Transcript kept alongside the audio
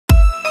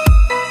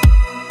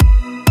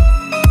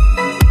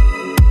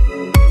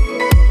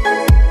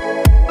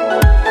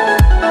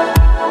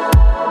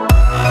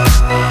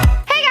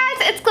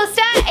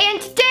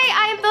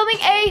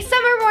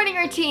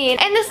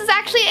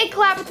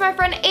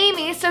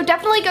so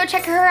definitely go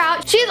check her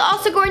out. She's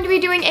also going to be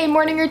doing a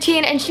morning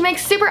routine and she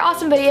makes super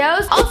awesome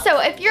videos. Also,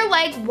 if you're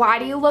like, why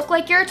do you look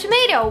like you're a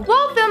tomato?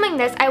 While filming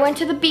this, I went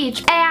to the beach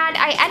and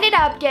I ended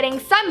up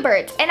getting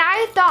sunburnt. And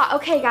I thought,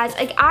 okay guys,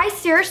 like I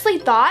seriously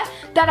thought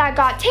that I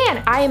got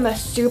tan. I am a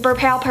super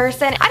pale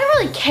person. I don't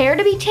really care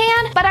to be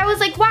tan, but I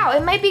was like, wow,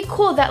 it might be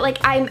cool that like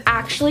I'm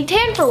actually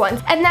tan for once.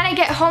 And then I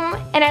get home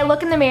and I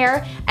look in the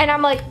mirror and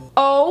I'm like,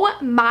 oh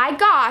my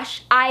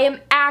gosh, I am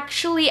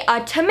actually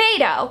a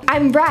tomato.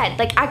 I'm red,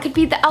 like I could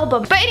be the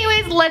album. But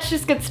anyways, let's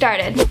just get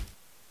started.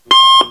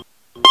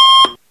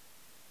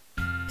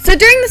 So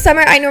during the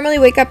summer, I normally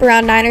wake up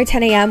around 9 or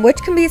 10 a.m.,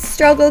 which can be a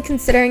struggle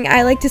considering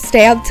I like to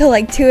stay up till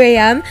like 2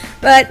 a.m.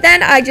 But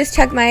then I just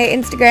check my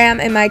Instagram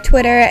and my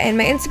Twitter, and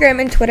my Instagram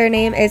and Twitter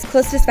name is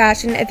Closest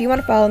Fashion if you want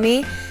to follow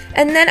me.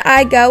 And then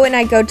I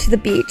go to the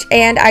beach,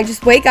 and I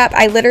just wake up.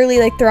 I literally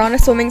like throw on a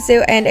swimming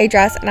suit and a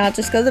dress, and I'll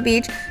just go to the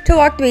beach to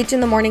walk the beach in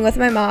the morning with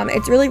my mom.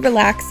 It's really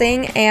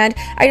relaxing, and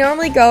I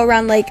normally go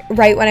around like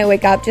right when I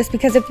wake up just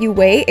because if you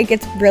wait, it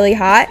gets really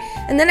hot.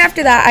 And then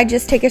after that, I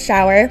just take a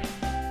shower.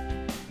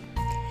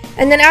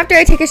 And then after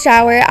I take a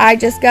shower, I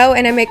just go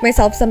and I make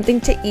myself something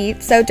to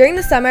eat. So during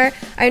the summer,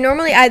 I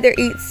normally either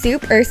eat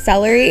soup or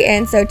celery.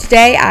 And so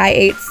today I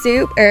ate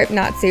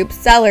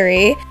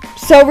celery.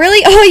 So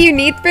really all you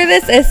need for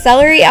this is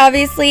celery,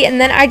 obviously.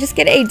 And then I just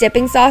get a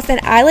dipping sauce,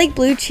 and I like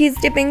blue cheese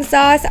dipping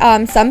sauce.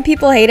 Some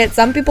people hate it,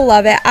 some people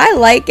love it. I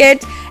like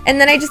it.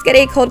 And then I just get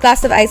a cold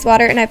glass of ice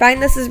water, and I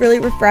find this is really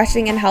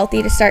refreshing and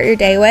healthy to start your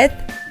day with.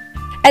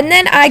 And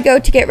then I go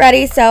to get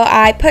ready, so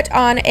I put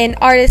on an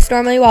artist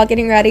normally while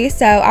getting ready,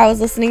 so I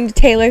was listening to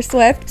Taylor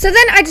Swift. So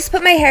then I just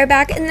put my hair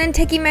back, and then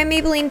taking my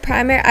Maybelline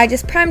primer, I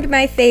just primed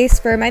my face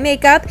for my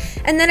makeup,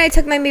 and then I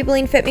took my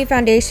Maybelline Fit Me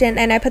foundation,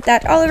 and I put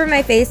that all over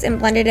my face and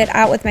blended it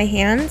out with my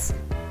hands.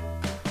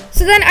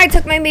 So then I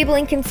took my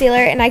Maybelline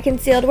concealer, and I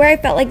concealed where I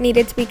felt like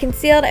needed to be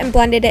concealed and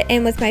blended it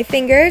in with my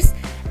fingers.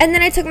 And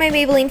then I took my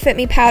Maybelline Fit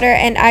Me powder,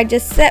 and I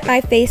just set my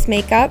face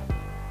makeup.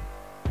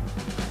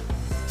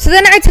 So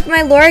then I took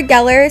my Laura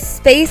Geller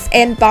Space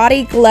and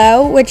Body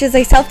Glow, which is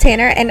a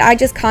self-tanner, and I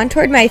just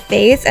contoured my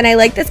face, and I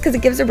like this because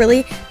it gives a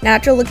really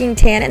natural looking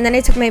tan. And then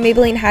I took my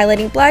Maybelline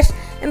highlighting blush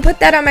and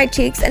put that on my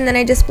cheeks, and then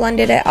I just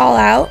blended it all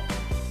out.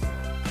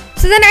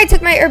 So then I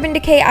took my Urban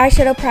Decay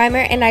eyeshadow primer,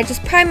 and I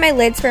just primed my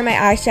lids for my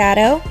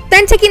eyeshadow.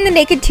 Then taking the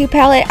Naked 2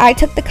 palette, I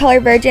took the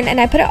color Virgin,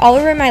 and I put it all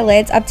over my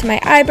lids up to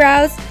my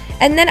eyebrows.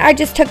 And then I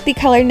just took the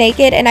color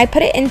Naked, and I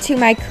put it into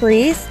my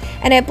crease,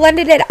 and I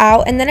blended it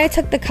out. And then I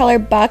took the color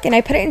Buck, and I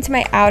put it into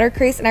my outer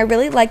crease, and I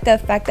really like the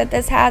effect that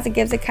this has. It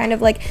gives it kind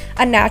of like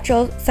a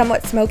natural,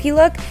 somewhat smoky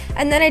look.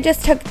 And then I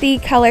just took the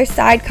color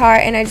Sidecar,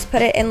 and I just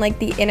put it in like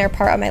the inner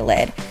part of my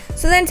lid.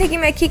 So then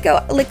taking my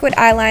Kiko liquid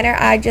eyeliner,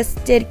 I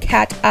just did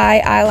cat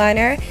eye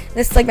eyeliner.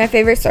 This is like my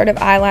favorite sort of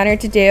eyeliner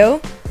to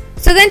do.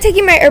 So then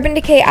taking my Urban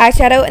Decay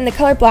eyeshadow in the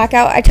color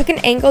Blackout, I took an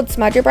angled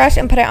smudger brush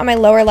and put it on my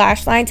lower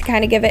lash line to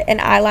kind of give it an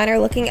eyeliner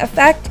looking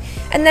effect.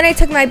 And then I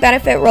took my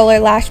Benefit Roller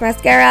Lash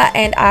Mascara,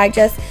 and I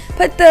just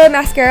put the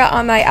mascara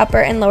on my upper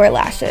and lower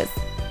lashes.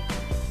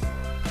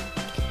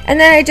 And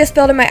then I just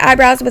filled in my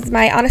eyebrows with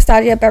my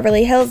Anastasia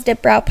Beverly Hills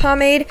Dip Brow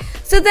Pomade.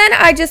 So then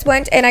I just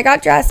went and I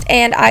got dressed,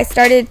 and I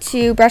started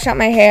to brush out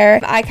my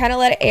hair. I kind of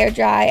let it air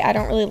dry. I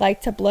don't really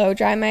like to blow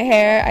dry my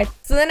hair.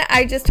 So then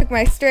I just took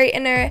my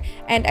straightener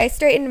and I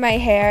straightened my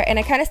hair, and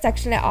I kind of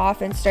sectioned it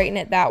off and straightened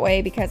it that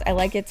way because I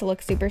like it to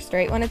look super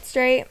straight when it's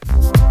straight.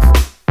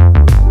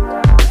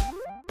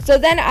 So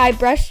then I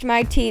brushed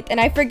my teeth, and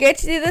I forget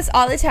to do this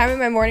all the time in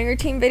my morning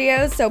routine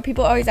videos, so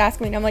people always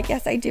ask me, and I'm like,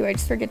 yes, I do, I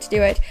just forget to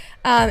do it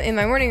in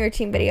my morning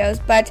routine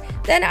videos. But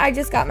then I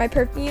just got my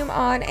perfume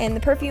on, and the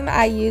perfume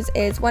I use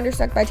is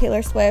Wonderstruck by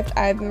Taylor Swift.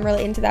 I'm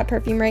really into that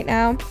perfume right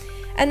now.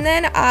 And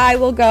then I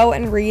will go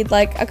and read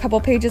like a couple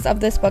pages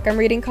of this book I'm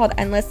reading called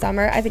Endless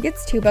Summer. I think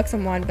it's 2 books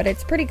in one, but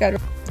it's pretty good.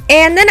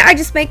 And then I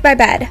just make my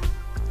bed.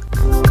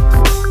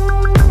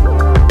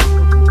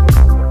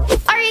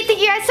 Thank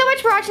you guys so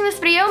much for watching this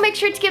video. Make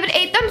sure to give it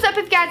a thumbs up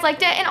if you guys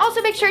liked it, and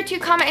also make sure to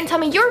comment and tell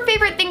me your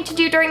favorite thing to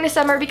do during the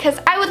summer because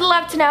I would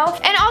love to know.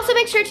 And also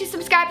make sure to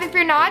subscribe if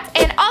you're not,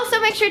 and also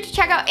make sure to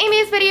check out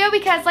Amy's video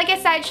because like I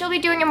said, she'll be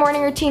doing a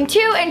morning routine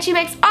too, and she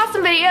makes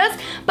awesome videos.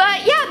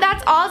 But yeah,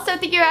 that's all. So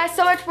thank you guys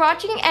so much for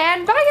watching,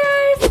 and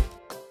bye guys!